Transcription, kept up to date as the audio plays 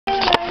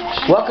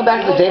Welcome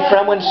back to the Dave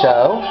Fremland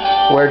Show,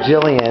 where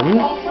Jillian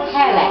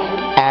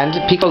and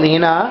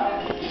Picolina,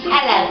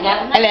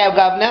 hello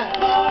Governor,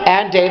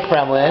 and Dave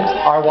Fremland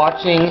are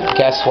watching,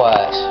 guess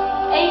what?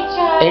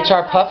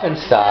 HR Puffin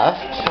stuff,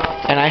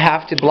 and I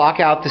have to block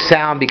out the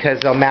sound because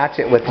they'll match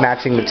it with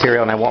matching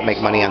material and I won't make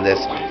money on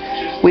this.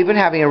 We've been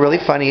having a really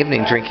fun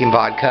evening, drinking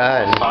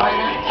vodka and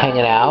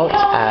hanging out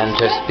and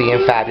just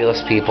being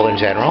fabulous people in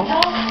general.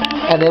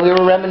 And then we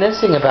were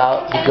reminiscing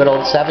about the good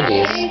old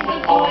 70s.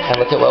 And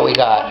look at what we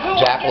got.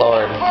 Jack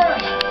Lord.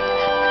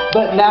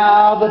 But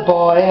now the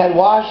boy had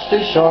washed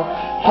ashore.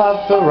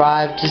 Puff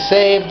arrived to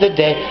save the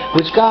day,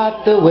 which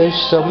got the wish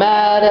so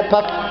mad at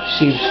Puff,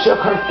 she shook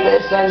her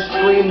fist and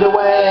screamed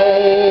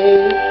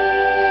away.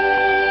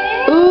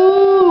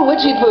 Ooh,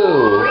 witchy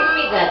poo.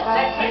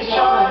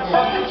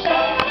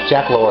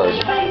 Jack Lord.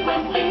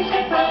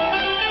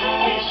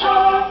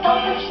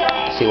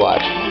 See,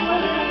 watch.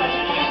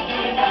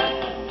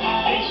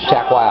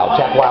 Jack Wild.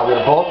 Jack Wild, we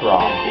were both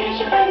wrong.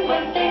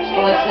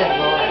 Well, I said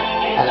Lord.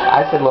 And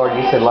I said Lord,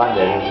 you said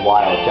London. It was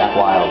Wild. Jack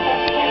Wild.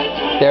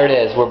 There it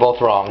is. We're both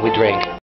wrong. We drink.